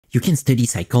You can study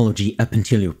psychology up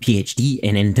until your PhD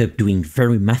and end up doing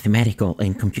very mathematical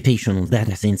and computational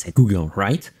data science at Google,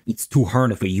 right? It's too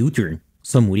hard of a U-turn.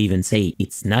 Some would even say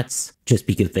it's nuts just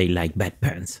because they like bad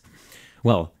puns.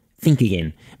 Well, think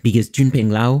again, because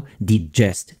Junpeng Lao did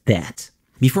just that.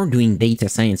 Before doing data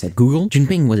science at Google,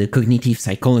 Junpeng was a cognitive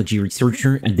psychology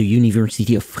researcher at the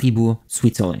University of Fribourg,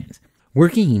 Switzerland.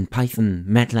 Working in Python,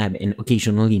 Matlab, and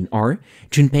occasionally in R,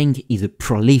 Junpeng is a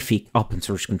prolific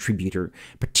open-source contributor,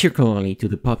 particularly to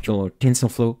the popular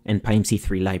TensorFlow and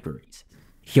PyMC3 libraries.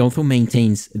 He also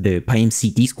maintains the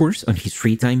PyMC Discourse on his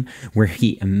free time, where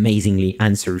he amazingly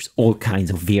answers all kinds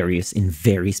of various and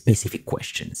very specific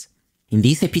questions. In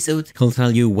this episode, he'll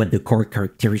tell you what the core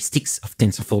characteristics of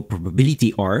TensorFlow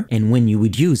Probability are, and when you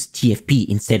would use TFP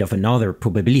instead of another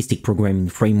probabilistic programming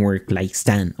framework like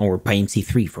Stan or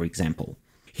PyMC3, for example.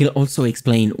 He'll also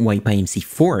explain why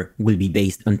PyMC4 will be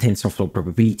based on TensorFlow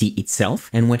Probability itself,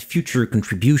 and what future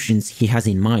contributions he has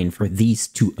in mind for these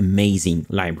two amazing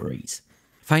libraries.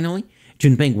 Finally,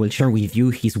 Junpeng will share with you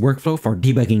his workflow for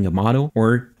debugging a model,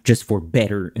 or just for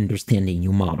better understanding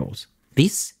new models.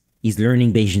 This is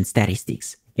Learning Bayesian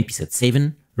Statistics, Episode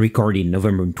 7, recorded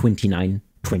November 29,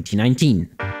 2019.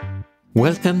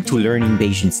 Welcome to Learning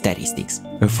Bayesian Statistics,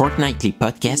 a fortnightly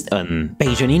podcast on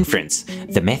Bayesian inference,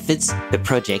 the methods, the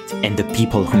project, and the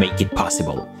people who make it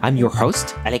possible. I'm your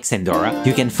host, Alex Andorra.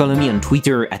 You can follow me on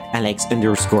Twitter at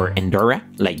Alex_Andorra,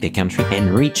 like the country,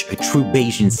 and reach a true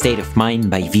Bayesian state of mind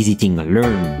by visiting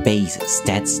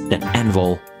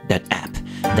learnbayesstats.anvil.app.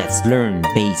 That's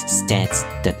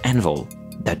learnbayesstats.anvil.app.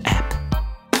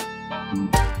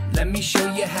 Let me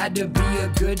show you how to be a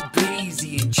good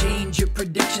Bayesian. Change your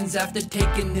predictions after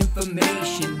taking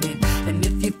information in. And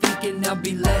if you're thinking I'll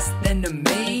be less than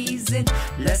amazing,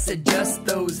 let's adjust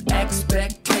those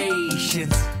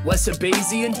expectations. What's a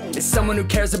Bayesian? It's someone who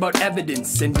cares about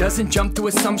evidence and doesn't jump to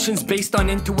assumptions based on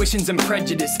intuitions and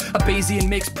prejudice. A Bayesian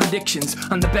makes predictions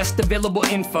on the best available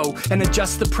info and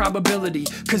adjusts the probability,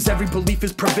 cause every belief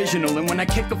is provisional. And when I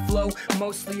kick a flow,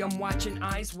 mostly I'm watching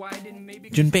eyes wide and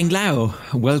maybe... Junpeng Lao,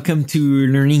 welcome to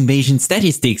Learning Bayesian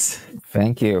Statistics.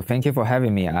 Thank you. Thank you for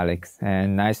having me, Alex.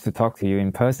 And nice to talk to you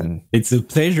in person. It's a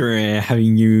pleasure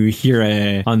having you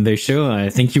here on the show.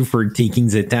 Thank you for taking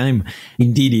the time.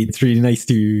 Indeed, it's really nice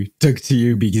to talk to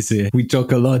you because we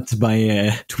talk a lot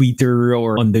by Twitter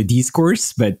or on the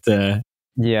Discourse, but...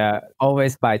 Yeah,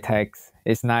 always by text.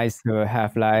 It's nice to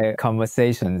have like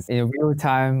conversations in real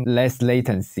time, less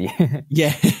latency.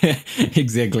 Yeah,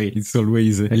 exactly. It's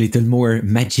always a little more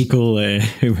magical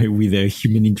with a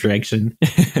human interaction.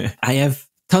 I have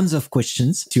tons of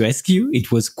questions to ask you. It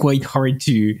was quite hard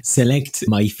to select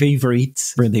my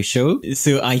favorites for the show.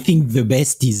 So I think the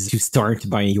best is to start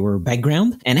by your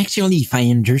background. And actually, if I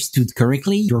understood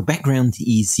correctly, your background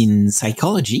is in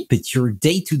psychology, but your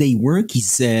day-to-day work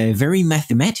is very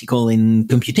mathematical and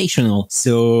computational.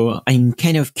 So I'm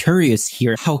kind of curious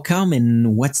here. How come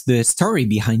and what's the story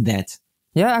behind that?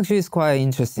 Yeah, actually, it's quite an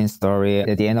interesting story.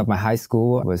 At the end of my high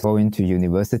school, I was going to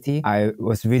university. I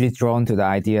was really drawn to the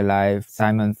idea like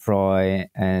Simon Freud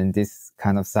and this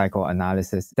kind of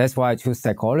psychoanalysis. That's why I chose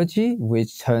psychology,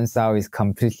 which turns out is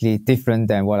completely different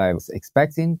than what I was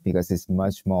expecting, because it's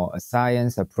much more a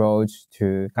science approach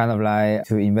to kind of like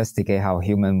to investigate how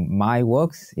human mind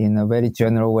works in a very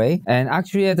general way. And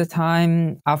actually at the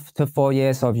time, after 4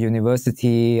 years of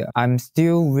university, I'm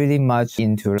still really much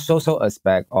into the social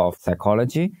aspect of psychology.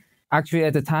 Actually,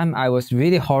 at the time, I was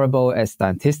really horrible at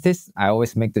statistics. I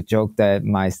always make the joke that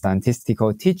my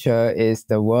statistical teacher is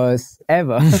the worst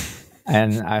ever.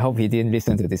 And I hope he didn't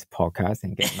listen to this podcast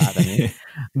and get mad at me.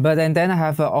 But then I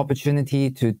have an opportunity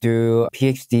to do a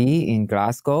PhD in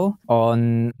Glasgow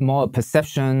on more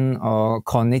perception or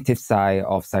cognitive side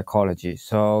of psychology.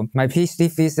 So my PhD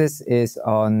thesis is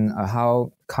on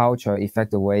how culture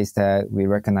affect the ways that we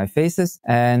recognize faces.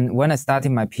 And when I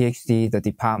started my PhD, the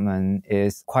department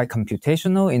is quite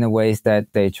computational in a ways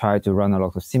that they try to run a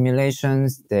lot of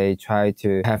simulations. They try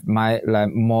to have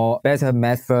more better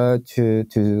method to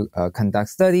conduct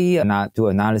study and not do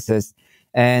analysis.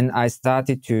 And I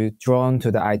started to drawn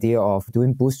to the idea of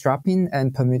doing bootstrapping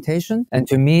and permutation. And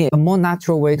to me, a more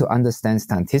natural way to understand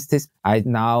statistics, I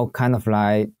now kind of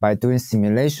like by doing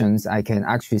simulations, I can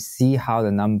actually see how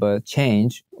the number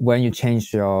change when you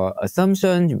change your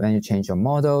assumption, when you change your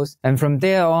models. And from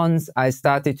there on, I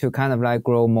started to kind of like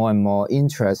grow more and more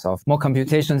interest of more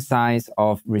computation science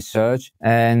of research.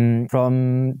 And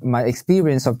from my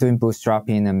experience of doing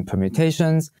bootstrapping and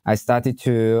permutations, I started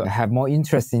to have more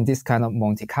interest in this kind of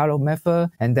Monte Carlo method,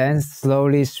 and then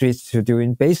slowly switched to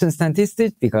doing Bayesian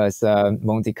statistics because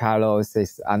Monte Carlos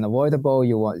is unavoidable.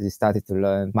 You started to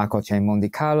learn macro chain Monte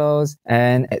Carlos.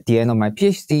 And at the end of my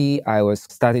PhD, I was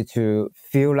started to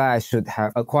feel like I should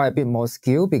have acquired a bit more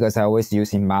skill because I was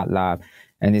using Matlab,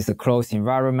 and it's a closed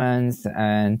environment,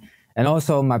 and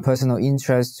also my personal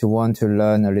interest to want to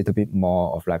learn a little bit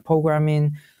more of like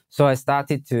programming. So I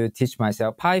started to teach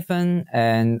myself Python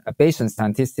and Bayesian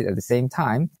statistics at the same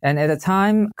time. And at the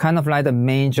time, kind of like the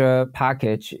major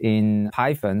package in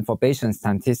Python for Bayesian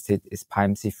statistics is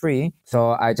PyMC3.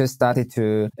 So I just started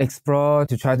to explore,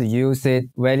 to try to use it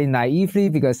very naively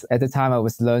because at the time I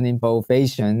was learning both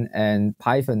Bayesian and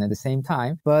Python at the same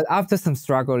time. But after some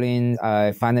struggling,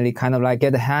 I finally kind of like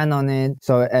get a hand on it.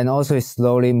 So, and also it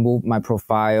slowly moved my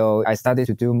profile. I started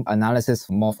to do analysis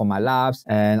more for my labs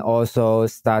and also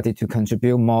started to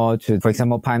contribute more to, for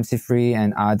example, PyMC3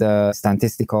 and other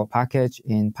statistical package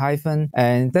in Python.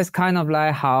 And that's kind of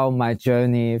like how my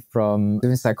journey from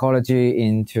doing psychology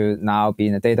into now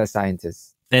being a data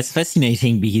scientist. That's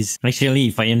fascinating because actually,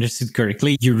 if I understood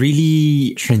correctly, you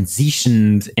really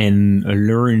transitioned and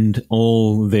learned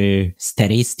all the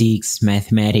statistics,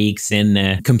 mathematics, and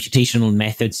computational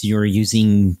methods you're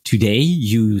using today.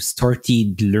 You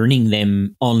started learning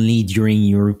them only during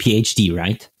your PhD,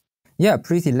 right? Yeah,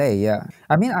 pretty late, yeah.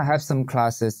 I mean, I have some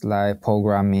classes like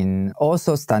programming,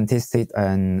 also statistics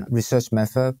and research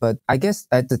method, but I guess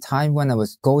at the time when I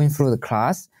was going through the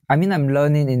class, I mean, I'm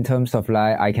learning in terms of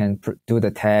like, I can do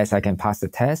the test, I can pass the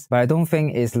test, but I don't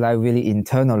think it's like really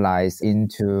internalized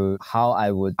into how I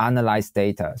would analyze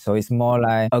data. So it's more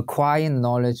like acquiring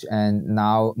knowledge and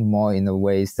now more in the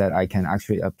ways that I can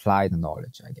actually apply the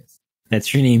knowledge, I guess.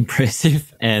 That's really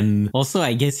impressive. And also,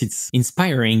 I guess it's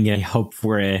inspiring, I hope,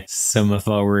 for some of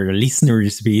our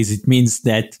listeners, because it means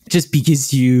that just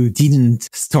because you didn't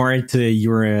start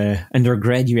your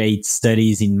undergraduate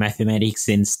studies in mathematics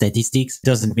and statistics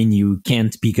doesn't mean you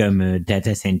can't become a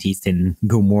data scientist and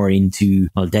go more into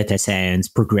data science,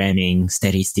 programming,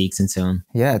 statistics, and so on.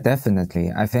 Yeah,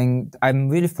 definitely. I think I'm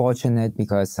really fortunate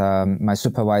because my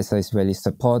supervisor is really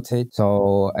supportive.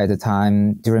 So at the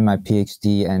time, during my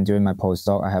PhD and during my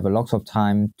postdoc, I have a lot of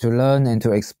time to learn and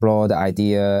to explore the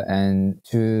idea and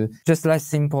to just like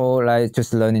simple, like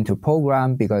just learning to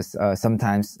program, because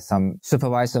sometimes some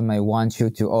supervisor may want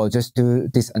you to, just do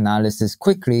this analysis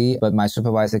quickly. But my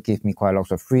supervisor gave me quite a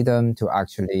lot of freedom to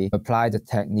actually apply the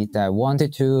technique that I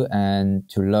wanted to and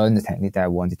to learn the technique that I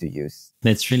wanted to use.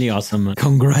 That's really awesome.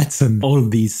 Congrats on all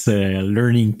these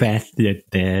learning path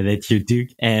that you took.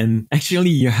 And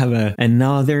actually, you have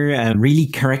another really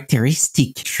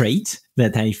characteristic trait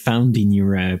that I found in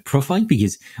your profile,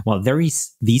 because, well, there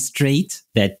is this trait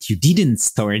that you didn't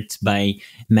start by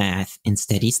math and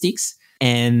statistics.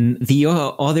 And the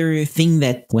other thing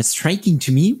that was striking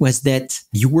to me was that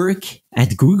you work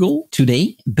at Google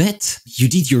today, but you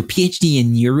did your PhD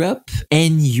in Europe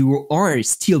and you are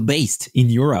still based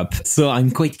in Europe. So I'm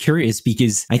quite curious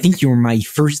because I think you're my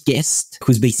first guest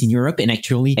who's based in Europe, and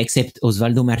actually, except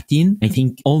Osvaldo Martin, I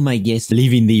think all my guests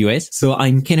live in the US. So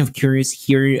I'm kind of curious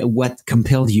here what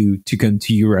compelled you to come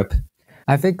to Europe.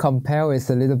 I think compel is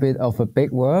a little bit of a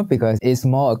big word because it's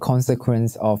more a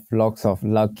consequence of lots of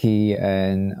lucky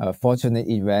and fortunate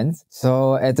events.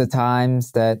 So at the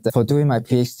times that for doing my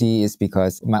PhD is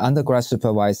because my undergrad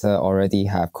supervisor already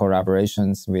have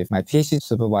collaborations with my PhD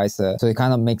supervisor. So it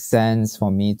kind of makes sense for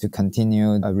me to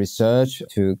continue research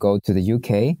to go to the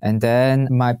UK. And then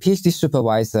my PhD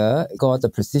supervisor got a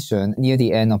position near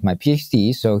the end of my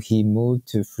PhD. So he moved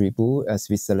to Fribourg,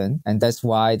 Switzerland. And that's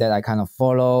why that I kind of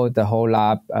followed the whole lab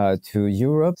to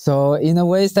Europe. So in a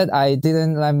way that I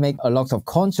didn't make a lot of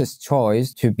conscious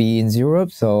choice to be in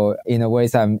Europe. So in a way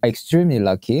I'm extremely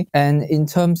lucky. And in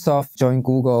terms of joining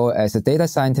Google as a data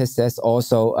scientist, that's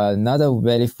also another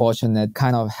very fortunate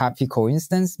kind of happy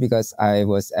coincidence because I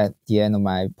was at the end of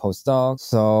my postdoc.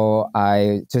 So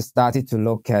I just started to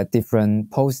look at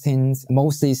different postings,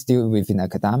 mostly still within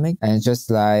academic, and just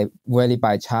like really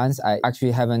by chance, I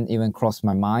actually haven't even crossed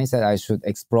my mind that I should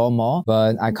explore more,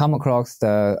 but I come across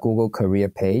the Google career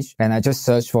page and I just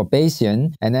search for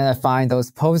Bayesian, and then I find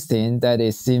those postings that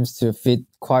it seems to fit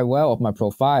quite well of my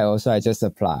profile. So I just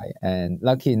apply, and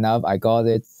lucky enough, I got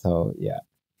it. So yeah.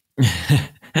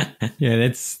 Yeah,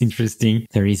 that's interesting.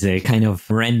 There is a kind of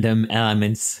random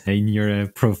elements in your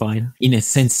profile. In a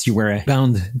sense, you were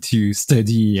bound to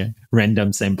study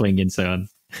random sampling and so on.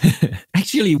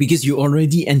 Actually, because you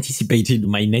already anticipated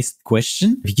my next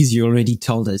question, because you already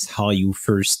told us how you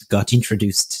first got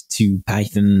introduced to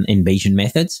Python and Bayesian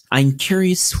methods, I'm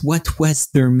curious what was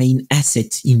their main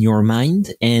asset in your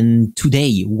mind, and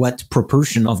today, what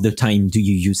proportion of the time do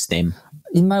you use them?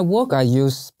 In my work, I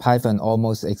use Python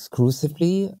almost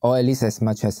exclusively, or at least as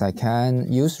much as I can.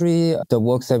 Usually, the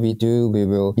works that we do, we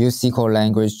will use SQL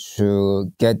language to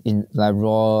get in like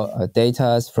raw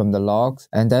data from the logs.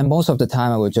 And then most of the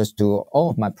time, I will just do all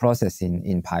of my processing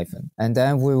in Python. And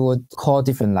then we would call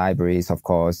different libraries, of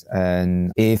course.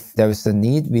 And if there is a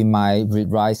need, we might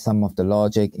rewrite some of the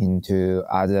logic into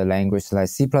other languages like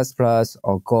C++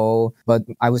 or Go. But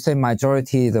I would say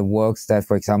majority of the works that,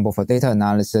 for example, for data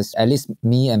analysis, at least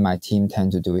me and my team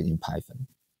tend to do it in Python.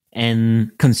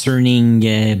 And concerning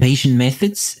Bayesian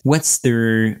methods, what's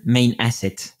their main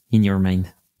asset in your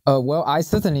mind? Well, I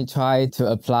certainly try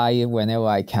to apply it whenever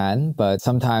I can, but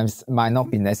sometimes might not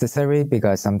be necessary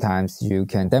because sometimes you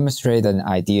can demonstrate an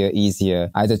idea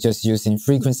easier, either just using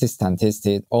frequency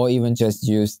statistics or even just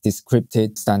use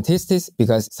descriptive statistics,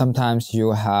 because sometimes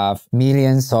you have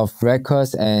millions of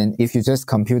records, and if you just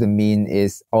compute the mean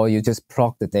or you just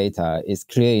plug the data, it's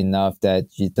clear enough that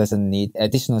it doesn't need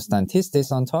additional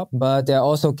statistics on top. But there are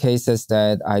also cases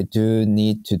that I do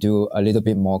need to do a little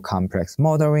bit more complex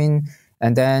modeling.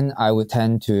 And then I would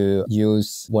tend to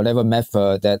use whatever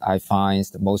method that I find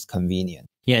the most convenient.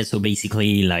 Yeah, so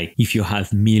basically, like, if you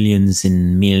have millions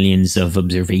and millions of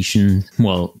observations,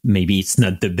 well, maybe it's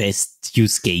not the best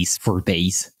use case for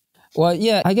Bayes. Well,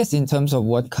 yeah, I guess in terms of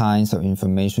what kinds of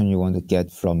information you want to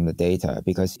get from the data,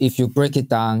 because if you break it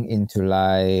down into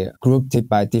like grouped it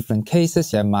by different cases,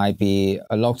 there might be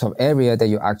a lot of area that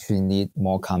you actually need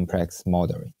more complex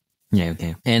modeling. Yeah,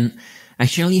 okay. And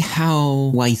actually,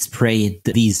 how widespread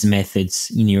these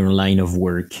methods in your line of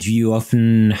work? Do you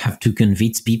often have to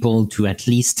convince people to at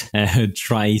least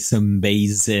try some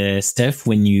Bayes stuff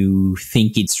when you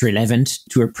think it's relevant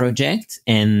to a project?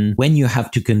 And when you have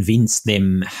to convince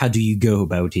them, how do you go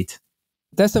about it?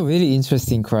 That's a really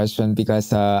interesting question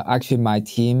because actually my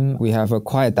team, we have a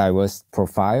quite diverse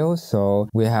profile. So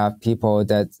we have people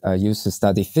that used to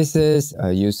study physics,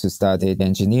 used to study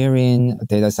engineering,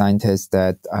 data scientists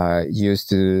that used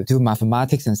to do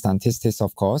mathematics and statistics,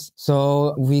 of course.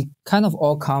 So we kind of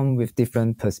all come with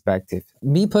different perspectives.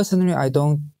 Me personally, I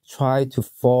don't try to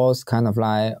force kind of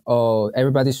like, oh,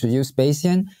 everybody should use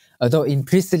Bayesian. Although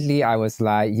implicitly I was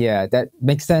like, yeah, that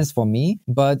makes sense for me,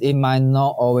 but it might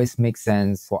not always make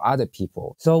sense for other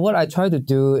people. So what I try to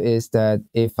do is that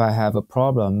if I have a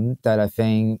problem that I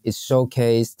think is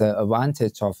showcase the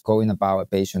advantage of going about a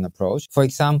Bayesian approach. For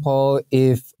example,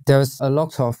 if there's a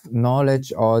lot of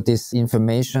knowledge or this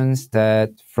information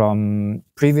that from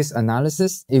previous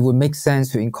analysis, it would make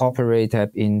sense to incorporate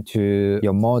that into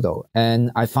your model.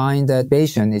 And I find that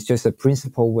Bayesian is just a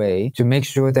principal way to make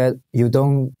sure that you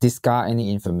don't discard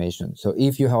any information. So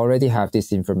if you already have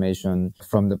this information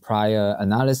from the prior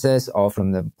analysis or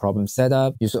from the problem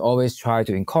setup, you should always try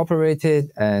to incorporate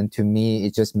it. And to me,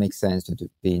 it just makes sense to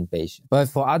be in Bayesian. But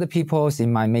for other people, it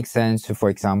might make sense to, for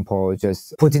example,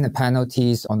 just put in the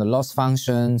penalties on the loss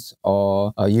functions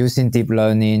or using deep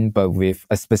learning, but with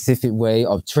a specific way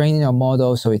of training your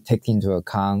model so it takes into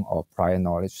account of prior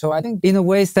knowledge. So I think in a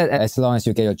way that as long as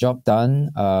you get your job done,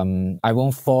 I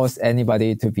won't force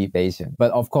anybody to be Bayesian.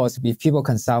 But of course, if people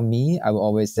consult me, I will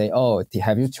always say, oh,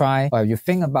 have you tried or have you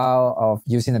think about of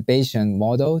using a Bayesian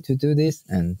model to do this?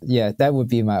 And yeah, that would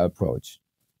be my approach.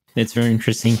 That's very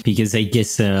interesting because I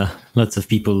guess lots of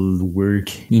people work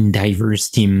in diverse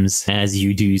teams as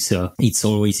you do. So it's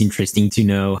always interesting to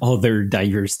know other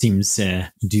diverse teams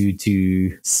do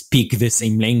to speak the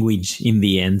same language in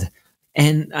the end.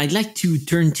 And I'd like to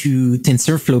turn to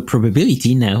TensorFlow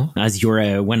Probability now, as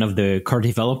you're one of the core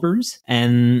developers.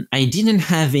 And I didn't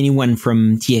have anyone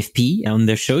from TFP on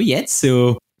the show yet,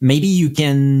 so maybe you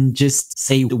can just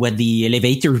say what the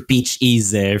elevator pitch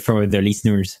is for the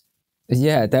listeners.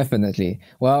 Yeah, definitely.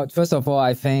 Well, first of all,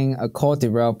 I think a core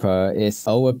developer is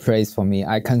overpraised for me.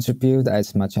 I contribute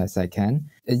as much as I can.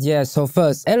 Yeah, so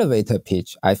first, elevator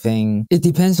pitch. I think it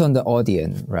depends on the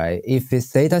audience, right? If it's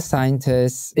data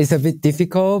scientists, it's a bit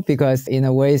difficult because in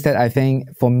a way that I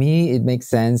think for me, it makes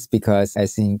sense because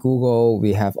as in Google,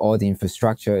 we have all the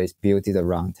infrastructure is built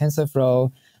around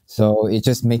TensorFlow. So it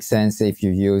just makes sense if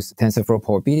you use TensorFlow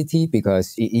Probability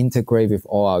because it integrates with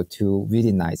all our tools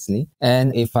really nicely.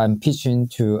 And if I'm pitching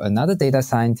to another data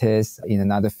scientist in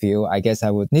another field, I guess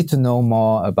I would need to know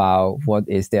more about what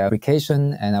is their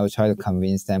application. And I would try to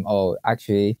convince them, oh,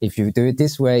 actually, if you do it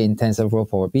this way in TensorFlow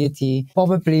Probability,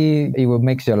 probably it will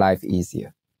make your life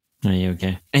easier.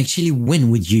 Okay. Actually,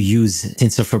 when would you use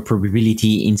TensorFlow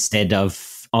Probability instead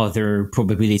of other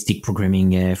probabilistic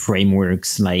programming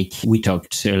frameworks? Like we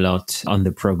talked a lot on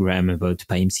the program about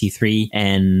PyMC3,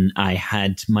 and I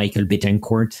had Michael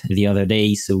Betancourt the other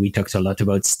day, so we talked a lot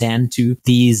about Stan too.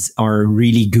 These are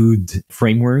really good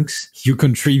frameworks. You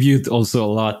contribute also a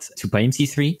lot to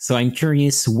PyMC3, so I'm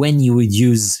curious when you would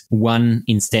use one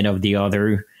instead of the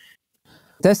other.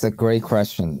 That's a great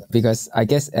question, because I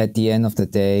guess at the end of the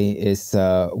day is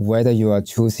whether you are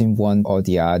choosing one or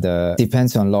the other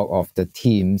depends on a lot of the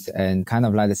teams and kind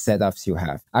of like the setups you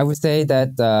have. I would say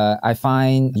that I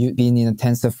find you being in a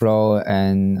TensorFlow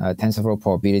and TensorFlow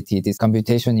Probability, this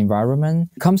computation environment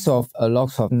comes off a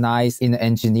lot of nice in the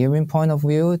engineering point of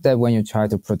view, that when you try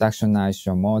to productionize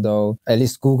your model, at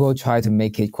least Google try to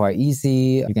make it quite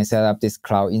easy. You can set up this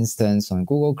cloud instance on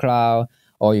Google Cloud,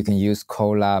 or you can use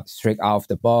Colab straight out of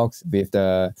the box with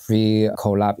the free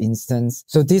Colab instance.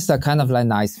 So these are kind of like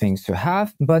nice things to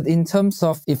have. But in terms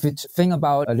of, if you think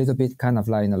about a little bit kind of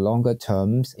like in the longer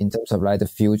terms, in terms of like the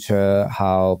future,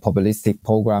 how probabilistic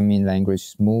programming language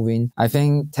is moving, I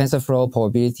think TensorFlow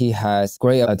Probability has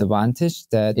great advantage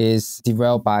that is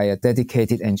developed by a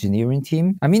dedicated engineering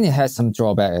team. I mean, it has some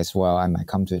drawback as well. I might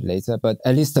come to it later, but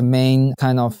at least the main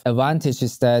kind of advantage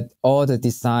is that all the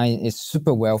design is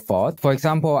super well thought. For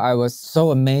example, I was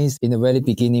so amazed in the very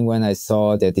beginning when I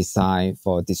saw the design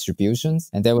for distributions.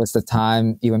 And there was the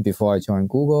time, even before I joined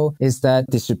Google, is that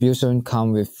distribution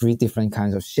come with 3 different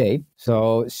kinds of shape.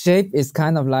 So shape is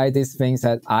kind of like these things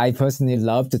that I personally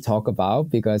love to talk about,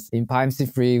 because in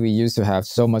PyMC3, we used to have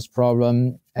so much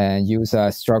problem and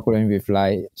users struggling with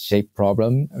like shape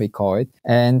problem, we call it.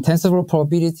 And TensorFlow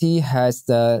Probability has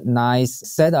the nice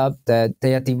setup that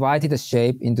they are divided the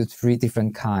shape into 3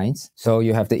 different kinds. So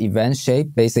you have the event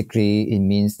shape. Basically, it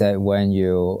means that when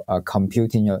you are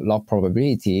computing your log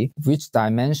probability, which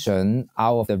dimension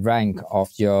out of the rank of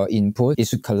your input it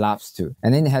should collapse to.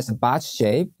 And then it has a batch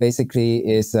shape. Basically,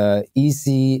 is a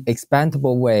easy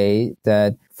expandable way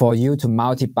that for you to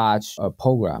multi-batch a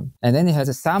program. And then it has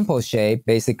a sample shape,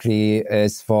 basically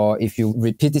is for if you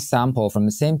repeat the sample from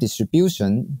the same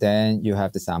distribution, then you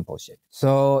have the sample shape.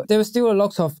 So there are still a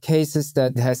lot of cases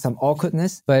that has some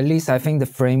awkwardness, but at least I think the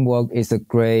framework is a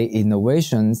great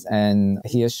innovations. And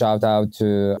here shout out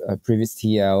to a previous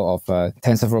TL of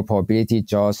TensorFlow Probability,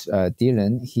 Josh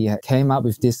Dillon. He came up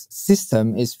with this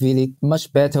system. It's really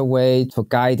much better way for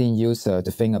guiding user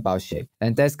to think about shape.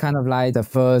 And that's kind of like the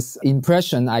first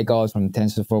impression I got from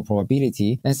TensorFlow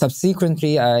Probability. And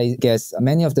subsequently, I guess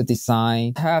many of the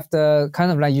design have the kind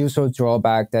of like usual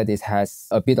drawback that it has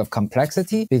a bit of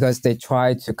complexity, because they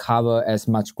try to cover as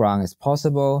much ground as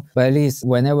possible. But at least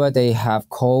whenever they have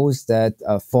codes that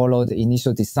follow the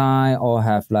initial design, or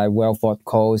have like well thought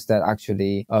codes that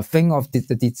actually think of the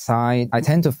design, I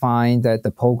tend to find that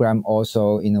the program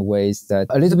also in a ways that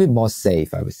a little bit more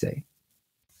safe, I would say.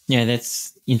 Yeah,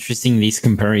 that's interesting, this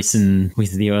comparison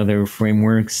with the other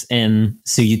frameworks. And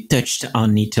so you touched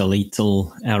on it a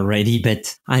little already,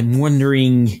 but I'm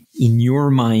wondering, in your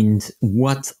mind,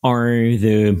 what are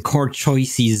the core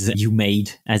choices you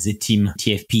made as a team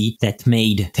TFP that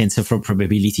made TensorFlow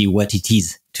Probability what it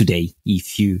is today?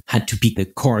 If you had to pick the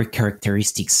core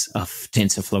characteristics of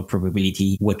TensorFlow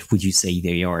Probability, what would you say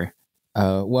they are?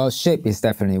 Well, shape is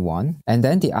definitely one. And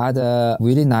then the other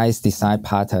really nice design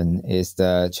pattern is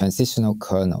the transitional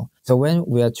kernel. So when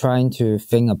we are trying to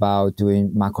think about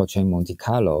doing macro chain Monte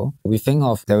Carlo, we think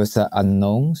of there is an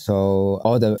unknown. So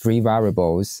all the 3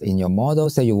 variables in your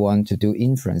models that you want to do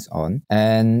inference on.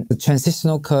 And the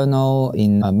transitional kernel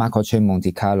in a macro chain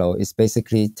Monte Carlo is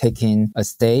basically taking a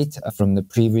state from the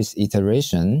previous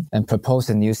iteration and propose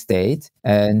a new state.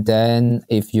 And then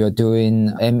if you're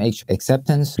doing MH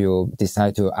acceptance, you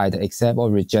decide to either accept or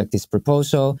reject this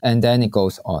proposal, and then it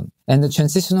goes on. And the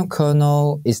transitional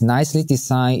kernel is nicely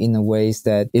designed in a ways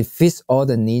that it fits all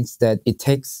the needs, that it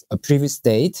takes a previous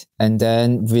state and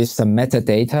then with some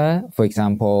metadata. For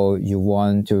example, you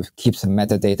want to keep some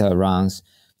metadata around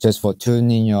just for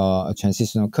tuning your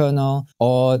transitional kernel,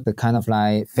 or the kind of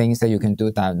like things that you can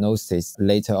do diagnosis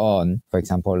later on. For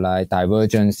example, like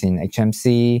divergence in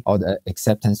HMC or the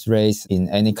acceptance rates in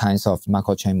any kinds of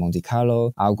macro chain Monte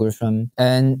Carlo algorithm.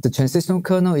 And the transitional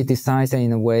kernel is designed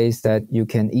in a ways that you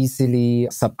can easily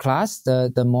subclass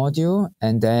the module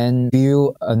and then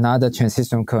build another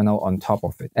transitional kernel on top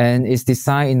of it. And it's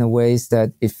designed in a ways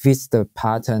that it fits the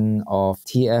pattern of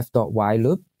TF.while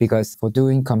loop. Because for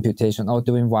doing computation or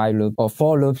doing while loop or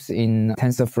for loops in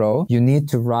TensorFlow, you need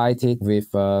to write it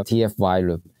with TF while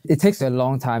loop. It takes a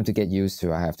long time to get used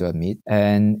to, I have to admit.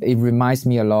 And it reminds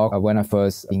me a lot of when I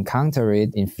first encountered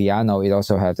it in Fiano. It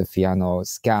also has the Fiano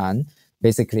scan.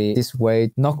 Basically, this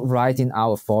way, not writing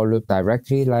our for loop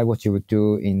directly like what you would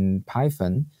do in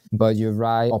Python, but you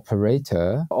write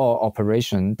operator or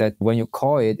operation that when you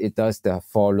call it, it does the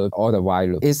for loop or the while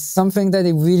loop. It's something that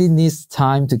it really needs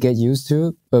time to get used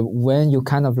to. But when you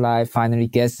kind of like finally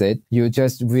get it, you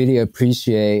just really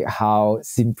appreciate how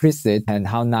simplistic and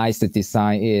how nice the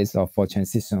design is for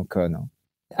transitional kernel.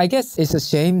 I guess it's a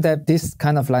shame that this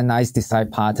kind of like nice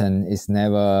design pattern is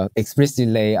never explicitly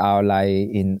laid out like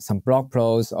in some blog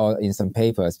posts or in some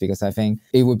papers, because I think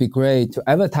it would be great to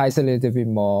advertise a little bit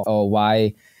more or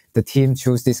why the team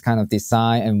choose this kind of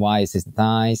design and why is it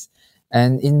nice.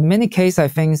 And in many cases, I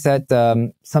think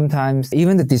that sometimes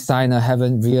even the designer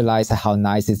haven't realized how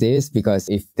nice it is, because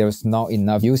if there's not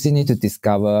enough using it to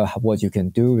discover what you can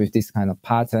do with this kind of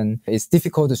pattern, it's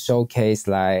difficult to showcase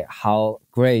like how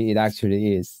great it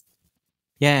actually is.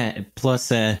 Yeah, plus,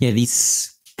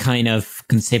 this kind of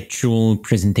conceptual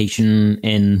presentation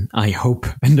and I hope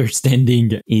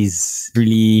understanding is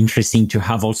really interesting to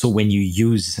have also when you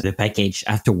use the package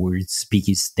afterwards,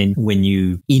 because then when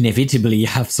you inevitably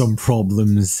have some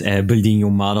problems building your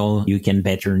model, you can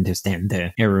better understand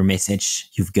the error message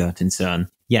you've got and so on.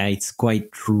 Yeah, it's quite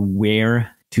rare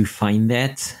to find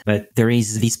that, but there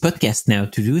is this podcast now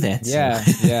to do that. Yeah,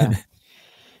 so. Yeah.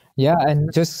 Yeah,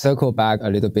 and just circle back a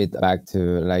little bit back to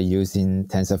like using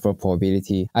TensorFlow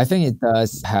Probability. I think it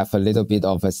does have a little bit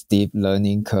of a steep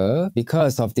learning curve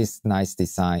because of this nice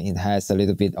design. It has a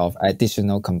little bit of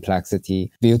additional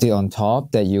complexity built on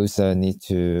top that user need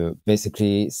to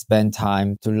basically spend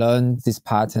time to learn these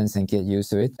patterns and get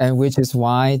used to it. And which is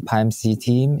why PyMC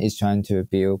team is trying to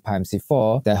build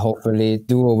PyMC4 that hopefully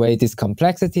do away this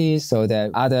complexity so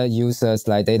that other users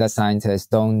like data scientists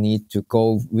don't need to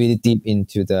go really deep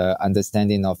into the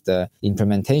understanding of the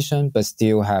implementation, but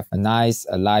still have a nice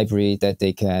library that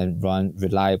they can run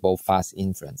reliable, fast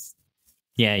inference.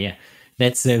 Yeah.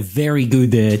 That's a very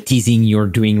good teasing you're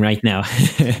doing right now,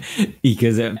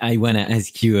 because I want to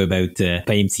ask you about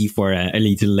PyMC for a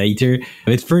little later.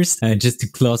 But first, just to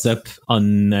close up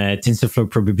on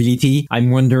TensorFlow Probability, I'm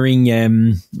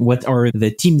wondering what are the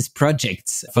team's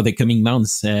projects for the coming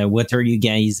months? What are you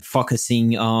guys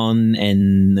focusing on,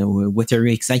 and what are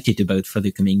you excited about for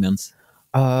the coming months?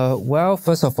 Well,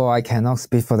 first of all, I cannot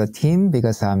speak for the team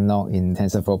because I'm not in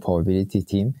TensorFlow Probability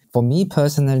team. For me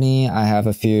personally, I have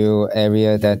a few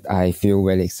areas that I feel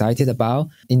very excited about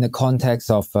in the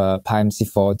context of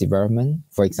PyMC4 development.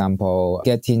 For example,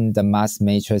 getting the mass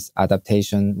matrix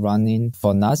adaptation running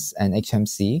for NUS and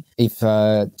HMC. If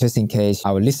just in case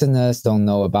our listeners don't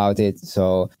know about it,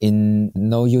 so in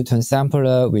no U-turn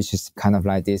sampler, which is kind of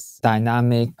like this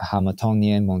dynamic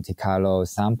Hamiltonian Monte Carlo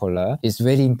sampler, it's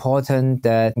really important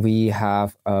that we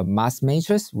have a mass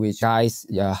matrix which guides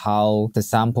how the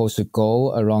sample should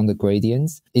go along the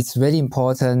gradients. It's very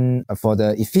important for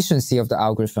the efficiency of the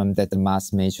algorithm that the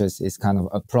mass matrix is kind of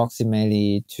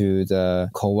approximately to the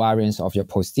covariance of your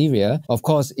posterior. Of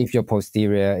course, if your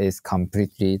posterior is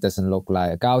completely doesn't look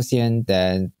like a Gaussian,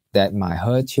 then that might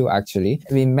hurt you actually.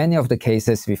 In many of the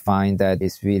cases, we find that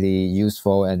it's really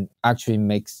useful and actually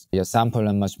makes your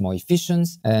sampler much more efficient.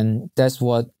 And that's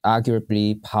what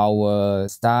arguably power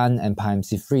Stan and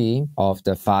PyMC3 of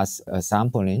the fast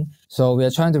sampling. So we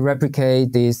are trying to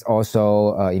replicate this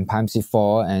also in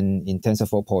PyMC4 and in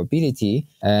TensorFlow Probability.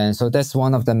 And so that's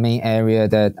one of the main areas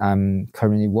that I'm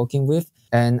currently working with.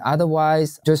 And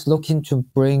otherwise, just looking to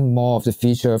bring more of the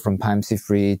feature from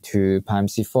PyMC3 to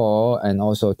PyMC4 and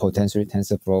also potentially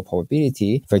TensorFlow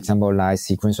Probability. For example, like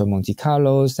sequential Monte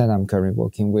Carlos that I'm currently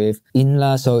working with.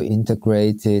 INLA, so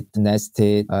integrated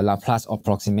nested Laplace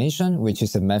approximation, which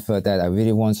is a method that I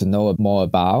really want to know more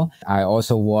about. I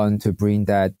also want to bring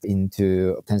that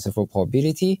into TensorFlow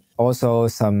Probability. Also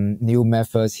some new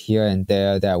methods here and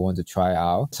there that I want to try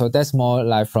out. So that's more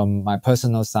like from my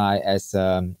personal side as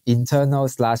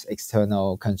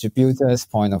internal/external contributors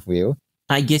point of view.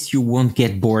 I guess you won't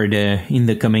get bored in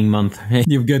the coming month.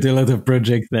 You've got a lot of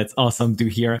projects. That's awesome to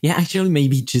hear. Yeah, actually,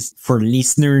 maybe just for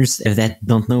listeners that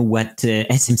don't know what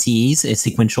SMC is, a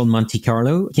sequential Monte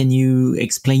Carlo, can you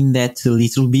explain that a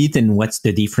little bit and what's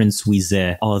the difference with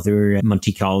other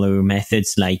Monte Carlo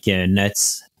methods like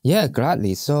NUTS? Yeah,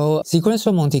 gladly. So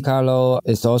sequential Monte Carlo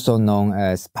is also known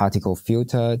as particle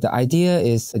filter. The idea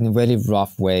is, in a very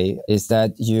rough way, is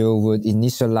that you would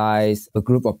initialize a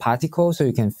group of particles. So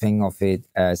you can think of it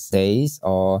as states,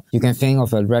 or you can think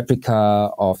of a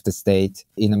replica of the state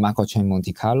in a macro chain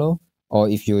Monte Carlo. Or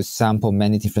if you sample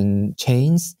many different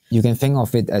chains, you can think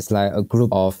of it as like a group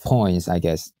of points, I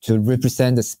guess, to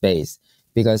represent the space.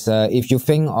 Because if you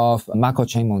think of macro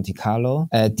chain Monte Carlo,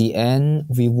 at the end,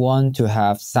 we want to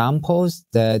have samples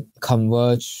that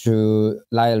converge to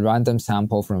like a random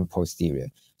sample from a posterior.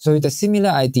 So it's a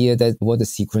similar idea that what the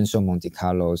sequential Monte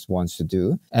Carlos wants to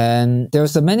do. And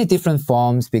there's many different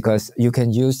forms because you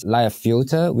can use like a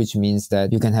filter, which means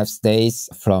that you can have states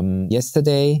from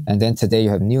yesterday, and then today you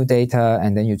have new data,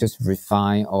 and then you just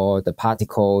refine all the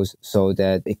particles so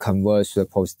that it converges to the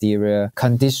posterior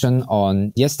condition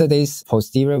on yesterday's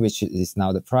posterior, which is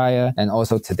now the prior, and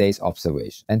also today's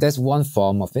observation. And that's one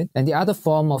form of it. And the other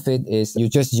form of it is you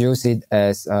just use it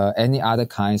as any other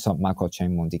kinds of macro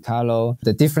chain Monte Carlo.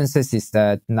 The differences is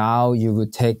that now you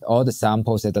would take all the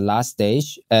samples at the last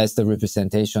stage as the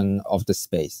representation of the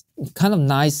space. Kind of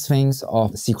nice things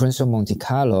of sequential Monte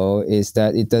Carlo is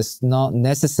that it does not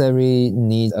necessarily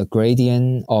need a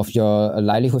gradient of your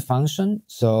likelihood function.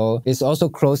 So it's also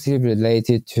closely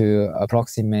related to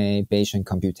approximate Bayesian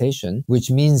computation,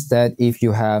 which means that if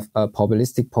you have a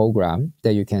probabilistic program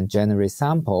that you can generate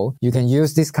sample, you can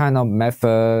use this kind of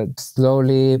method,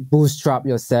 slowly bootstrap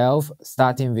yourself,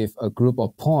 starting with a group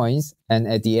of points. And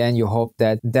at the end, you hope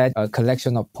that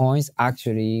collection of points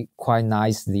actually quite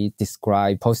nicely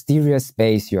describe posterior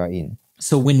space you are in.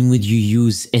 So when would you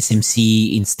use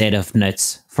SMC instead of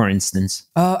nuts, for instance?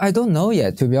 I don't know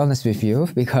yet, to be honest with you,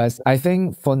 because I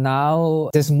think for now,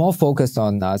 there's more focus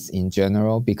on nuts in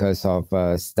general because of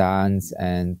Stans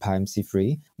and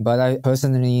PyMC3. But I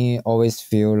personally always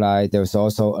feel like there's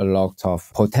also a lot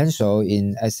of potential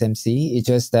in SMC. It's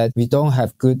just that we don't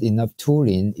have good enough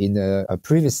tooling in the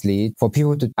previously for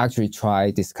people to actually try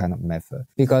this kind of method.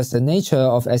 Because the nature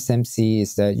of SMC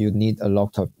is that you need a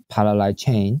lot of parallel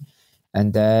chain.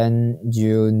 And then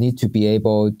you need to be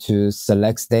able to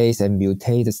select states and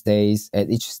mutate the states at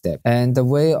each step. And the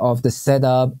way of the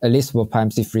setup, at least for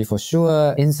PyMC3 for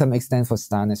sure, in some extent for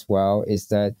Stan as well, is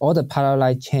that all the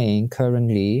parallel chain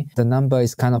currently, the number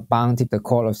is kind of bounded the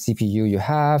core of CPU you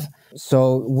have.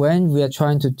 So when we are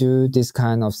trying to do this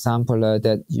kind of sampler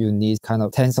that you need kind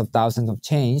of tens of thousands of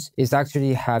chains, it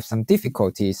actually have some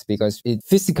difficulties because it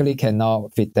physically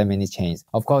cannot fit that many chains.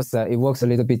 Of course, it works a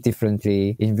little bit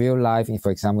differently in real life.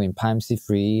 For example, in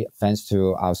PyMC3, thanks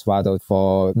to Osvaldo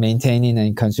for maintaining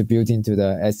and contributing to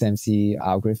the SMC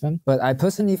algorithm. But I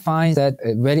personally find that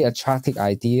a very attractive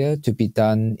idea to be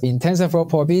done in TensorFlow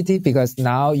Probability because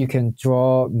now you can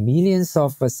draw millions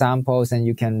of samples and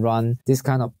you can run this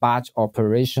kind of batch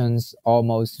operations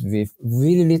almost with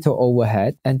really little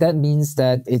overhead. And that means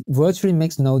that it virtually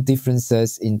makes no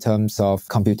differences in terms of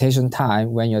computation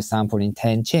time when you're sampling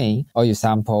 10 chain or you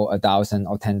sample 1,000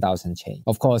 or 10,000 chain.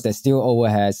 Of course, there's still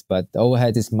overheads, but the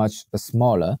overhead is much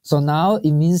smaller. So now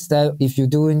it means that if you're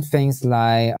doing things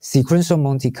like sequential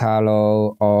Monte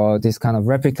Carlo or this kind of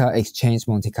replica exchange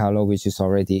Monte Carlo, which is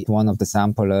already one of the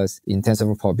samplers in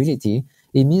TensorFlow Probability,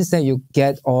 it means that you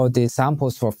get all the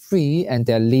samples for free and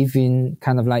they're living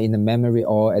kind of like in the memory,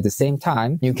 or at the same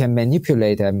time, you can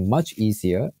manipulate them much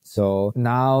easier. So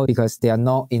now, because they are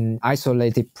not in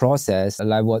isolated process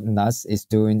like what NUS is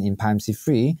doing in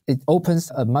PyMC3, it opens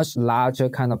a much larger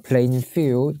kind of playing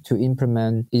field to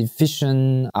implement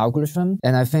efficient algorithm.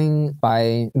 And I think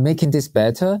by making this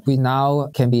better, we now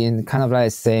can be in kind of like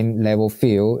the same level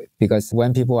field, because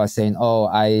when people are saying, oh,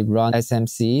 I run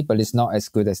SMC, but it's not as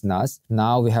good as NUS,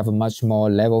 now we have a much more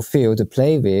level field to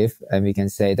play with. And we can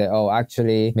say that, oh,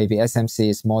 actually, maybe SMC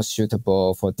is more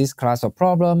suitable for this class of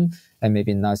problem, and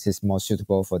maybe NUS is more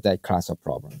suitable for that class of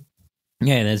problem.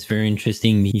 Yeah, that's very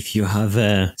interesting. If you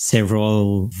have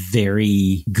several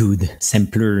very good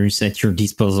samplers at your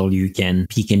disposal, you can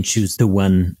pick and choose the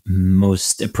one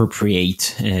most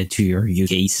appropriate to your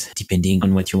use case, depending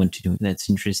on what you want to do.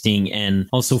 That's interesting. And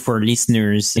also for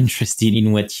listeners interested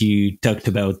in what you talked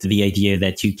about, the idea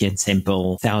that you can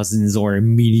sample thousands or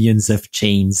millions of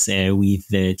chains with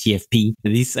TFP.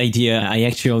 This idea, I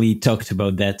actually talked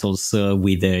about that also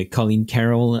with Colin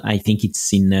Carroll. I think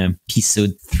it's in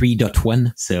episode 3.1.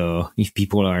 So if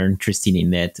people are interested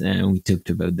in that, we talked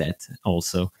about that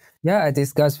also. Yeah, I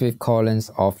discussed with Collins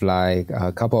of like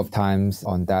a couple of times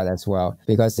on that as well,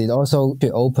 because it also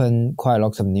could open quite a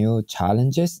lot of new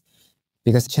challenges.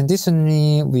 Because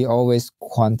traditionally, we always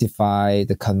quantify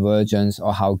the convergence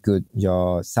or how good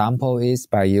your sample is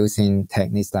by using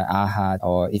techniques like R-hat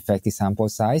or effective sample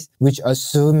size, which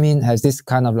assuming has this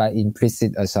kind of like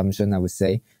implicit assumption, I would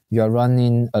say, you're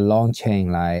running a long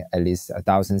chain, like at least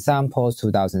 1,000 samples,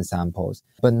 2,000 samples.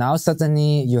 But now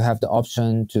suddenly you have the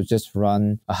option to just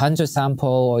run 100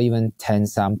 samples or even 10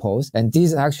 samples. And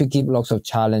these actually give lots of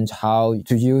challenge how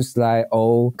to use like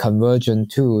old conversion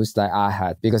tools like I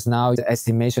had, because now the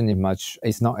estimation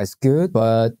is not as good,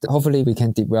 but hopefully we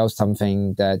can develop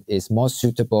something that is more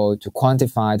suitable to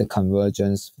quantify the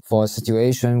convergence for a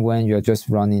situation when you're just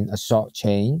running a short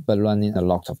chain, but running a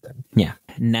lot of them. Yeah.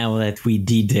 Now that we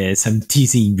did some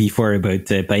teasing before about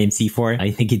PyMC4,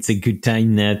 I think it's a good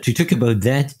time to talk about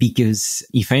that, because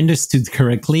if I understood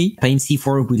correctly,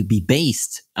 PyMC4 will be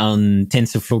based on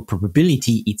TensorFlow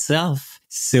Probability itself.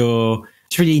 So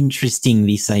it's really interesting,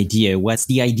 this idea. What's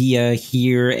the idea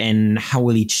here and how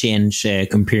will it change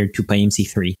compared to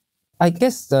PyMC3? I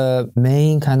guess the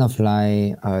main kind of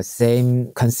like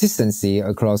same consistency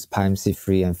across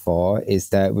PyMC3 and 4 is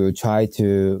that we'll try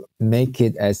to make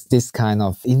it as this kind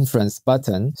of inference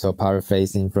button. So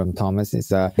paraphrasing from Thomas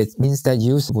is it means that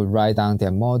users would write down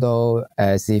their model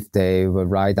as if they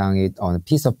would write down it on a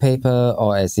piece of paper,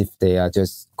 or as if they are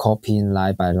just copying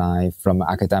line by line from an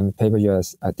academic paper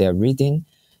they're reading.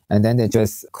 And then they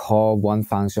just call one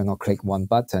function or click one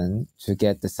button to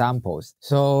get the samples.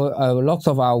 So lots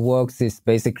of our works is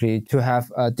basically to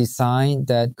have a design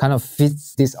that kind of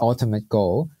fits this ultimate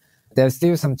goal. There's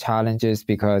still some challenges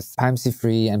because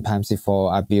PyMC3 and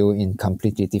PyMC4 are built in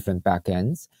completely different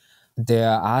backends. There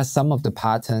are some of the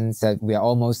patterns that we are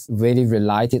almost really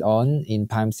relied on in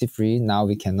PyMC3. Now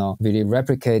we cannot really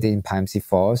replicate it in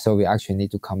PyMC4. So we actually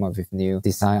need to come up with new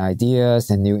design ideas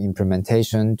and new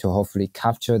implementation to hopefully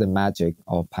capture the magic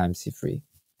of PyMC3.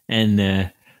 And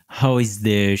how is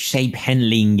the shape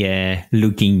handling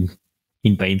looking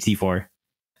in PyMC4?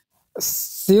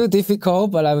 Still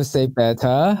difficult, but I would say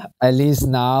better. At least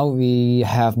now we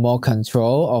have more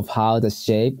control of how the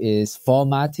shape is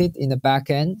formatted in the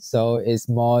backend. So it's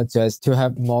more just to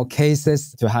have more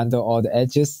cases to handle all the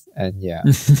edges. And yeah.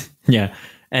 Yeah.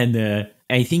 And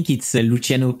I think it's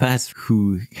Luciano Paz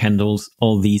who handles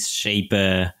all these shape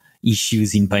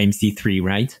issues in PyMC3,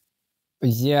 right?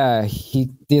 Yeah,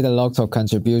 he did a lot of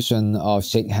contribution of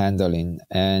shape handling,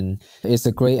 and it's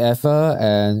a great effort,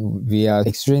 and we are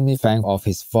extremely thankful of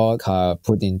his thought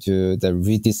put into the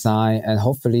redesign, and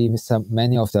hopefully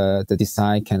many of the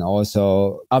design can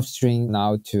also upstream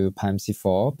now to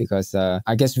PyMC4, because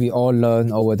I guess we all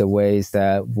learn over the ways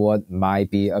that what might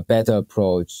be a better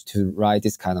approach to write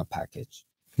this kind of package.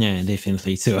 Yeah,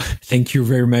 definitely. So thank you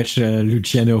very much,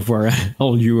 Luciano, for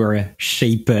all your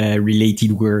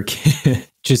shape-related work.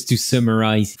 Just to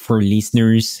summarize for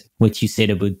listeners, what you said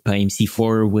about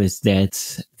PyMC4 was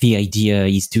that the idea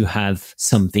is to have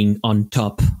something on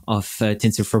top of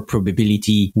TensorFlow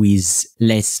Probability with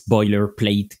less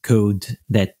boilerplate code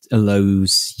that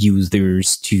allows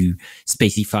users to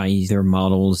specify their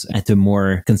models at a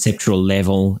more conceptual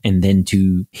level and then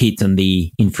to hit on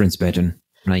the inference button.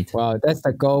 Right. Well, that's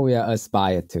the goal we are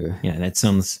aspire to. Yeah, that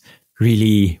sounds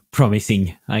really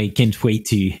promising. I can't wait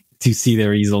to see the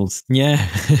results. Yeah.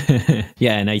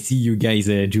 Yeah, and I see you guys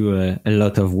do a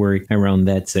lot of work around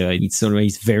that. So it's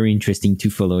always very interesting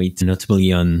to follow it,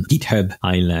 notably on GitHub.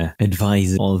 I'll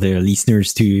advise all the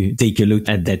listeners to take a look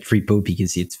at that repo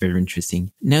because it's very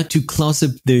interesting. Now, to close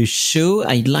up the show,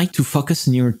 I'd like to focus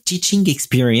on your teaching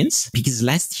experience, because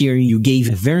last year you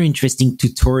gave a very interesting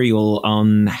tutorial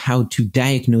on how to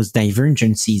diagnose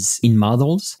divergences in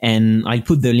models. And I'll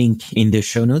put the link in the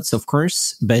show notes, of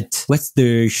course. But what's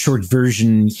the short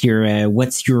version here?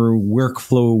 What's your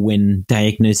workflow when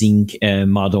diagnosing a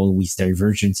model with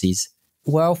divergences?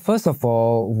 Well, first of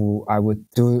all, I would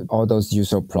do all those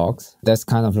usual blocks. That's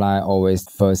kind of like always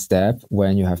first step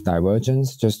when you have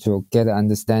divergence, just to get an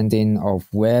understanding of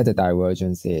where the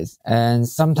divergence is. And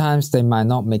sometimes they might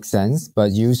not make sense,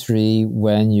 but usually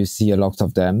when you see a lot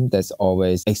of them, that's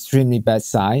always extremely bad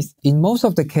size. In most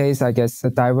of the case, I guess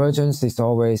the divergence is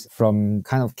always from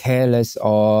kind of careless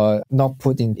or not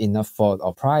putting enough thought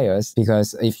or priors,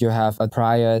 because if you have a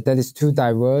prior that is too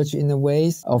diverged in a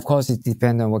ways, of course, it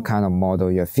depends on what kind of model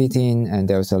you're fitting, and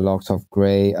there's a lot of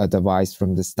great advice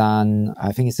from the Stan.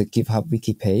 I think it's a GitHub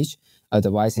wiki page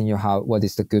advising you what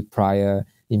is the good prior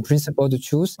in principle to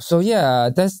choose. So yeah,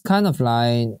 that's kind of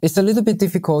like, it's a little bit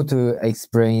difficult to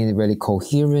explain it really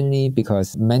coherently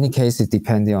because many cases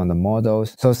depending on the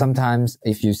models. So sometimes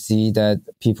if you see that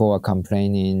people are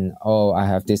complaining, oh, I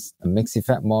have this mixed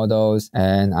effect models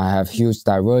and I have huge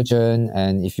divergence.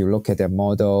 And if you look at their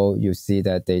model, you see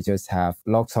that they just have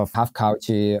lots of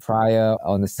half-Cauchy prior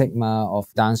on the sigma of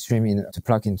downstream to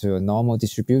plug into a normal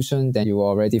distribution. Then you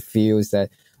already feel that,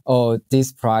 oh,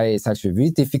 this prior is actually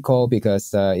really difficult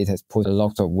because it has put a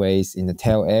lot of weights in the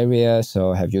tail area.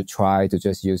 So have you tried to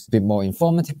just use a bit more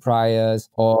informative priors?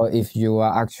 Or if you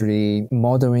are actually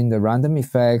modeling the random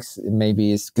effects,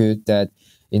 maybe it's good that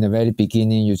in the very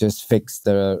beginning, you just fix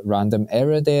the random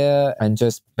error there and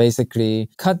just basically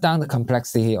cut down the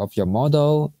complexity of your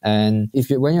model. And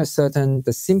when you're certain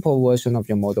the simple version of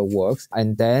your model works,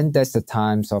 and then that's the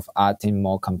times of adding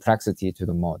more complexity to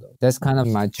the model. That's kind of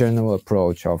my general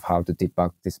approach of how to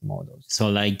debug these models. So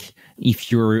like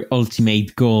if your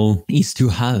ultimate goal is to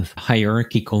have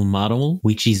hierarchical model,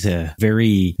 which is a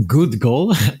very good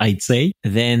goal, I'd say,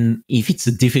 then if it's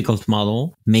a difficult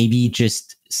model, maybe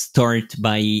just start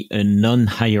by a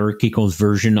non-hierarchical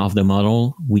version of the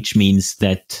model, which means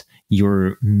that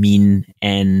your mean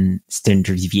and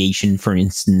standard deviation, for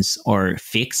instance, are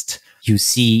fixed. You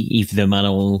see if the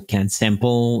model can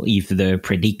sample, if the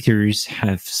predictors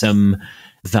have some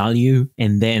value.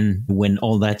 And then when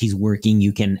all that is working,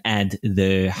 you can add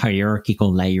the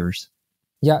hierarchical layers.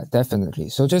 Yeah, definitely.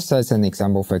 So just as an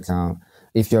example, for example,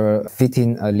 if you're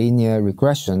fitting a linear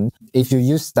regression, if you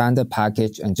use standard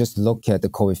package and just look at the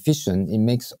coefficient, it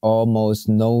makes almost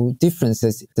no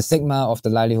differences. The sigma of the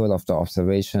likelihood of the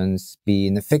observations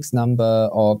being a fixed number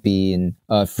or being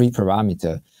a free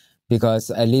parameter.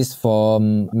 Because at least for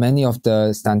many of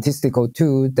the statistical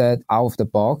tools that out of the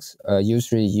box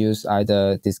usually use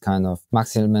either this kind of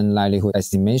maximum likelihood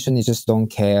estimation, you just don't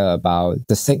care about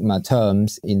the sigma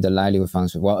terms in the likelihood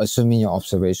function. Well, assuming your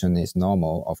observation is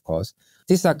normal, of course.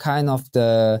 These are kind of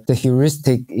the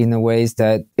heuristic in a ways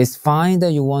that it's fine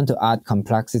that you want to add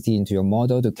complexity into your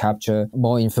model to capture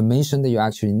more information that you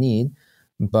actually need.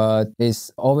 But it's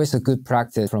always a good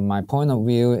practice from my point of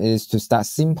view is to start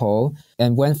simple.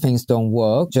 And when things don't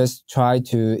work, just try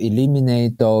to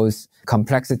eliminate those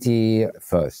complexity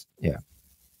first. Yeah.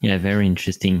 Yeah, very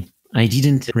interesting. I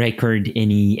didn't record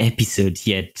any episode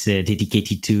yet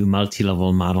dedicated to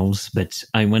multi-level models, but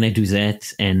I want to do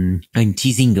that. And I'm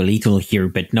teasing a little here,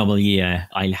 but normally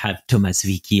I'll have Thomas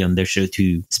Vicky on the show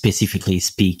to specifically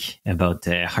speak about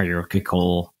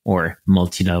hierarchical or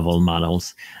multi-level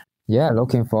models. Yeah,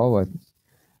 looking forward.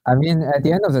 I mean, at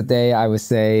the end of the day, I would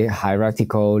say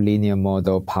hierarchical linear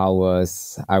model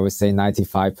powers, I would say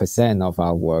 95% of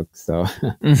our work. So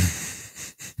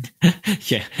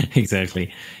yeah,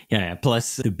 exactly. Yeah.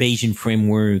 Plus the Bayesian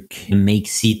framework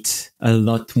makes it a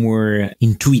lot more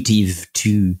intuitive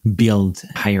to build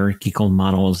hierarchical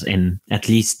models and at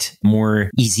least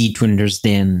more easy to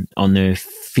understand on a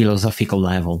philosophical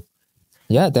level.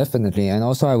 Yeah, definitely. And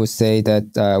also I would say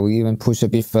that we even push a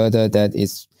bit further that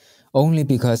it's only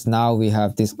because now we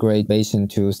have these great Bayesian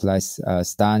tools like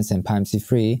Stance and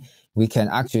PyMC3, we can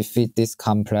actually fit this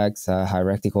complex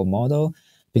hierarchical model.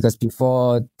 Because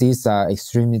before, these are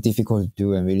extremely difficult to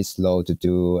do and really slow to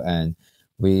do. And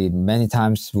we many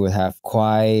times would have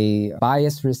quite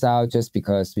biased results just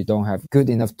because we don't have good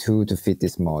enough tool to fit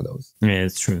these models. Yeah,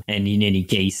 that's true. And in any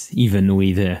case, even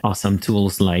with awesome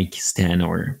tools like Stan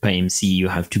or PyMC, you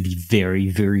have to be very,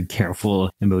 very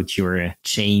careful about your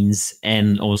chains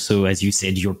and also, as you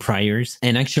said, your priors.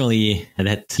 And actually,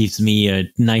 that gives me a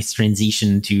nice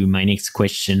transition to my next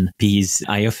question, because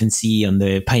I often see on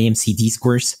the PyMC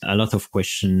Discourse a lot of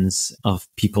questions of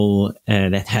people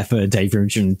that have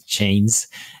divergent chains.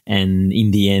 And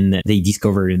in the end, they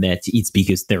discover that it's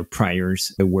because their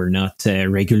priors were not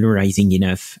regularizing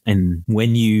enough. And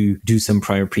when you do some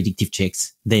prior predictive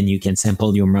checks, then you can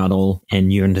sample your model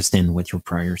and you understand what your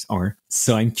priors are.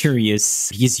 So I'm curious,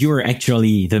 because you're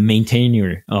actually the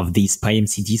maintainer of this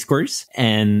PyMC Discourse.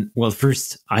 And well,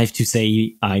 first, I have to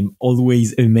say, I'm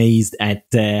always amazed at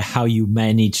how you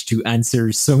manage to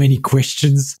answer so many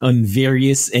questions on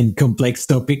various and complex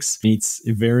topics. It's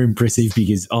very impressive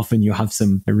because often you have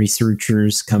some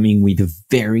researchers coming with a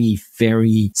very,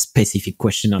 very specific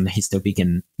question on his topic,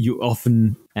 and you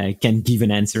often can give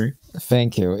an answer.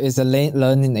 Thank you. It's a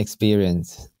learning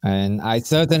experience. And I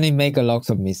certainly make a lot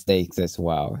of mistakes as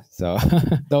well. So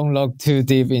don't look too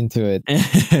deep into it.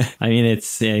 I mean,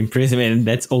 it's impressive. And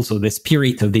that's also the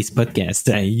spirit of this podcast.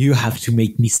 You have to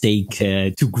make mistakes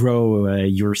to grow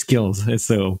your skills.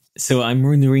 So I'm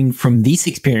wondering, from this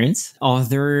experience, are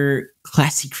there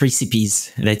classic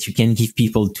recipes that you can give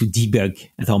people to debug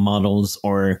their models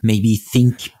or maybe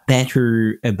think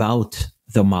better about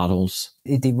the models?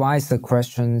 It divides the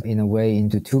question in a way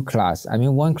into two classes. I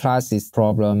mean, one class is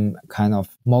problem kind of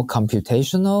more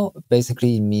computational.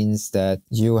 Basically, it means that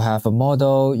you have a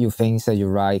model, you think that you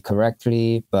write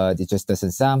correctly, but it just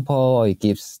doesn't sample or it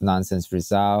gives nonsense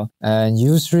result. And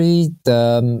usually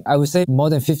I would say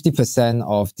more than 50%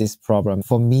 of this problem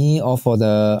for me or for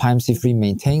the PyMC3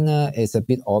 maintainer is a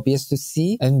bit obvious to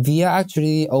see. And we are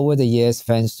actually over the years,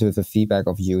 thanks to the feedback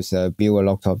of user, build a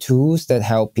lot of tools that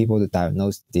help people to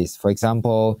diagnose this. For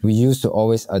example, we used to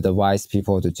always advise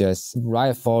people to just write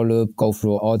a for loop, go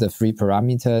through all the three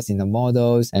parameters in the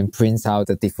models and print out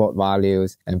the default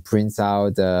values and print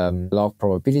out the log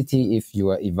probability if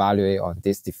you evaluate on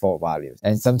these default values.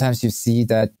 And sometimes you see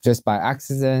that just by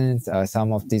accident,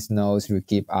 some of these nodes will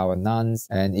give out nuns,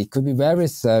 and it could be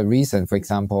various reasons. For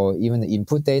example, even the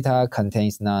input data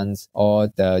contains nuns or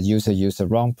the user used the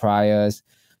wrong priors.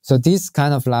 So this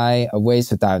kind of like a way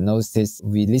to diagnose this.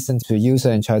 We listen to user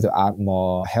and try to add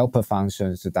more helper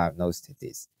functions to diagnose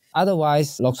this.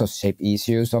 Otherwise, lots of shape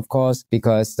issues, of course,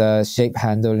 because the shape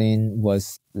handling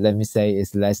was, let me say,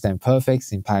 is less than perfect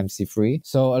in PyMC3.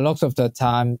 So a lot of the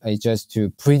time is just to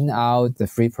print out the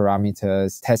three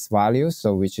parameters test values.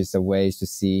 So which is a way to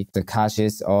see the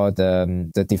caches or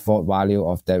the default value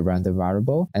of that random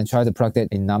variable and try to plug that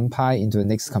in NumPy into the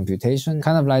next computation,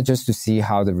 kind of like just to see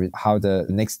how the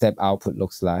next step output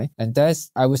looks like. And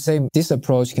that's, I would say this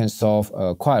approach can solve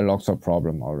quite a lot of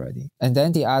problem already. And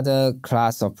then the other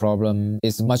class of problem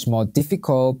is much more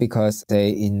difficult because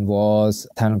they involve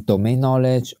kind of domain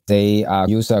knowledge. They are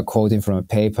user quoting from a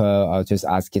paper or just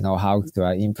asking, how do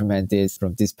I implement this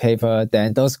from this paper?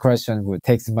 Then those questions would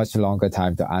take much longer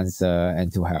time to answer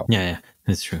and to help. Yeah,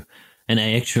 that's true. And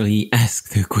I actually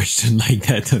asked a question like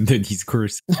that on the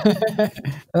discourse.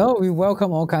 We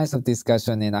welcome all kinds of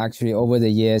discussion. And actually, over the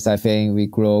years, I think we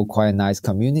grow quite a nice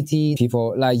community.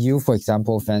 People like you, for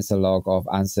example, thanks a lot of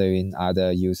answering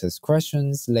other users'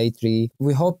 questions lately.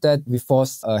 We hope that we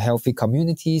foster a healthy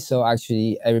community. So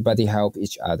actually, everybody help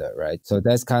each other, right? So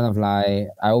that's kind of like,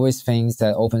 I always think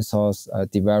that open source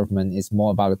development is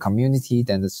more about the community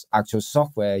than the actual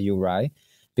software you write.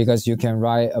 Because you can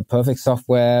write a perfect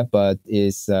software, but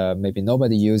it's maybe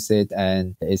nobody use it,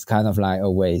 and it's kind of like a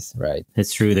waste, right?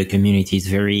 That's true. The community is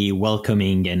very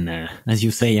welcoming, and as you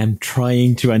say, I'm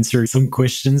trying to answer some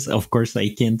questions. Of course, I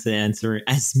can't answer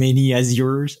as many as you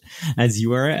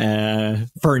are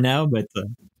for now, but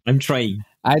I'm trying.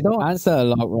 I don't answer a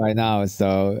lot right now,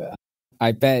 so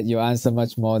I bet you answer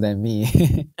much more than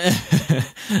me.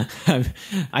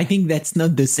 I think that's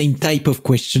not the same type of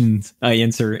questions I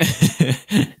answer.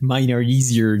 Mine are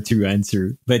easier to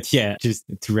answer. But yeah, just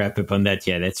to wrap up on that,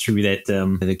 yeah, that's true that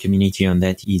the community on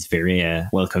that is very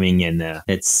welcoming, and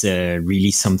that's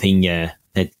really something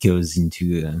that goes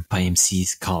into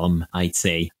PyMC's calm, I'd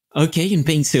say. Okay,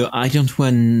 Junpeng, so I don't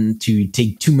want to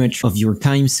take too much of your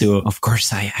time. So, of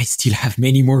course, I still have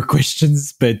many more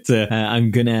questions, but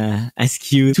I'm gonna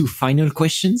ask you two final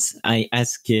questions. I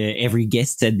ask every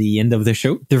guest at the end of the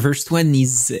show. The first one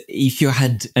is, if you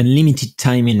had unlimited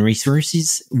time and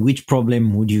resources, which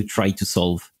problem would you try to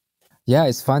solve? Yeah,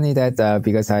 it's funny that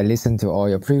because I listened to all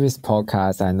your previous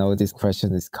podcasts, I know this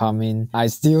question is coming. I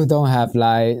still don't have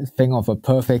think of a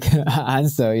perfect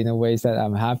answer in a way that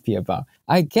I'm happy about.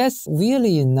 I guess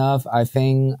really enough, I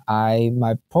think I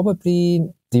might probably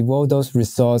devote those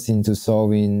resources into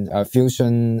solving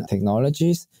fusion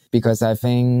technologies, because I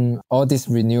think all these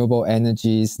renewable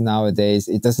energies nowadays,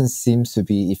 it doesn't seem to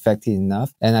be effective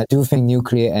enough. And I do think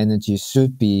nuclear energy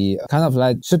should be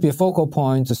should be a focal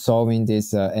point to solving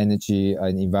this energy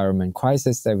and environment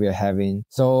crisis that we are having.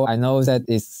 So I know that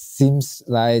it seems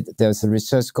like there's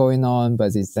research going on,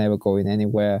 but it's never going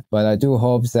anywhere. But I do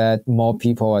hope that more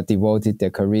people are devoted their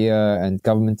career and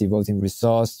government devoting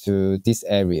resource to this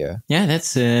area. Yeah,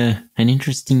 that's an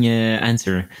interesting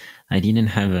answer. I didn't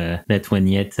have that one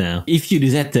yet. If you do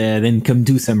that, then come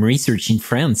do some research in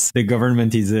France. The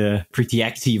government is pretty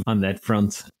active on that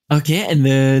front. Okay, and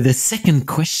the second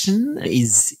question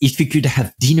is, if you could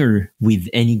have dinner with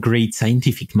any great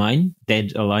scientific mind,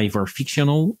 dead, alive, or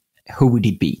fictional, who would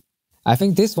it be? I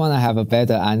think this one I have a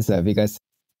better answer, because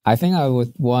I think I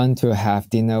would want to have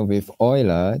dinner with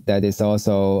Euler, that is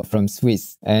also from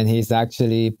Swiss. And he's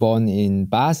actually born in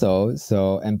Basel.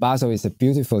 And Basel is a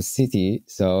beautiful city.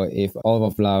 So if all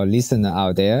of our listeners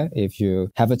out there, if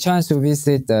you have a chance to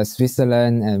visit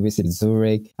Switzerland and visit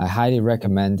Zurich, I highly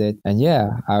recommend it. And yeah,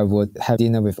 I would have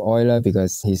dinner with Euler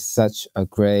because he's such a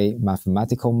great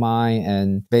mathematical mind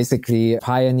and basically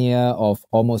pioneer of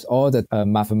almost all the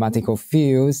mathematical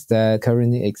fields that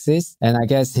currently exist. And I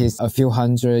guess he's a few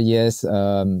hundred 100 years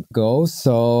ago.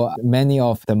 So many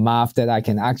of the math that I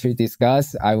can actually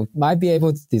discuss, I might be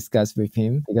able to discuss with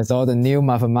him, because all the new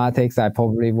mathematics, I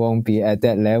probably won't be at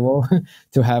that level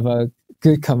to have a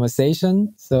good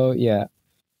conversation. So yeah.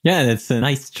 Yeah, that's a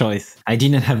nice choice. I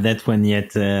didn't have that one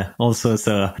yet. Also,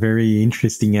 so very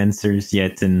interesting answers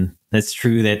yet. And that's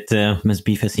true. That must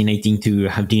be fascinating to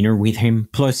have dinner with him.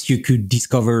 Plus, you could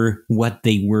discover what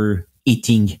they were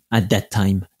eating at that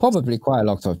time. Probably quite a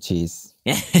lot of cheese.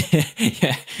 yeah,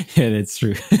 that's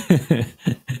true.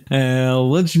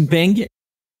 Well, Junpeng,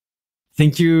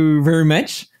 thank you very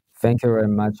much. Thank you very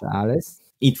much, Alice.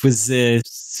 It was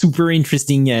super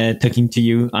interesting talking to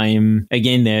you. I am,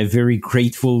 again, very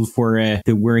grateful for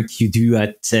the work you do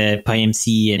at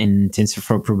PyMC and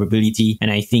TensorFlow Probability.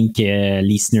 And I think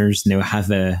listeners now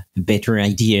have a better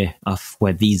idea of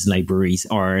what these libraries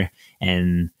are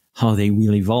and how they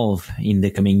will evolve in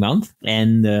the coming month.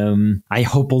 And I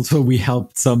hope also we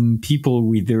helped some people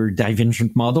with their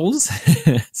divergent models.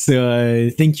 So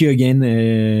thank you again,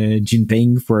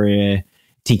 Junpeng, for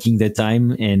taking the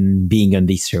time and being on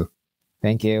this show.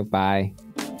 Thank you. Bye.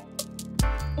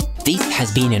 This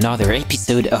has been another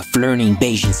episode of Learning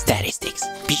Bayesian Statistics.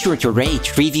 Be sure to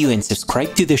rate, review, and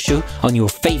subscribe to the show on your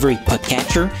favorite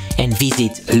podcatcher, and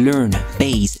visit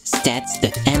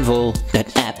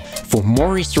learnbayesstats.envol.app for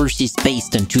more resources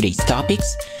based on today's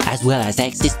topics, as well as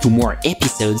access to more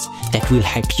episodes that will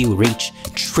help you reach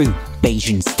true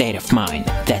Bayesian state of mind.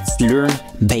 That's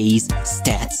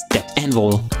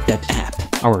learnbayesstats.envol.app.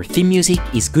 Our theme music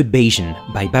is Good Bayesian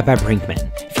by Baba Brinkman,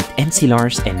 feat. MC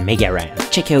Lars and Megaran.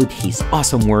 Check out his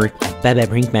awesome work at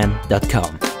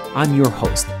bababrinkman.com. I'm your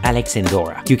host, Alex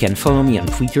Endora. You can follow me on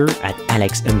Twitter at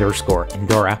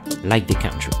Alex_Endora, like the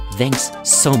country. Thanks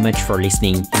so much for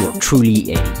listening. You're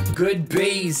truly a good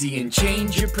Bayesian.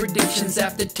 Change your predictions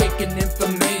after taking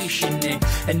information in.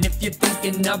 And if you're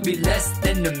thinking I'll be less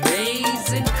than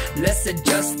amazing, let's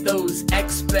adjust those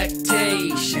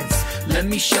expectations. Let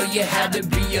me show you how to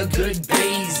be a good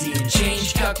Bayesian.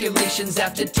 Change calculations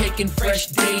after taking fresh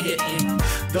data in.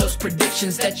 Those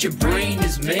predictions that your brain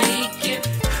is making,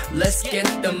 let's get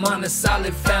them on a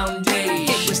solid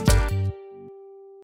foundation.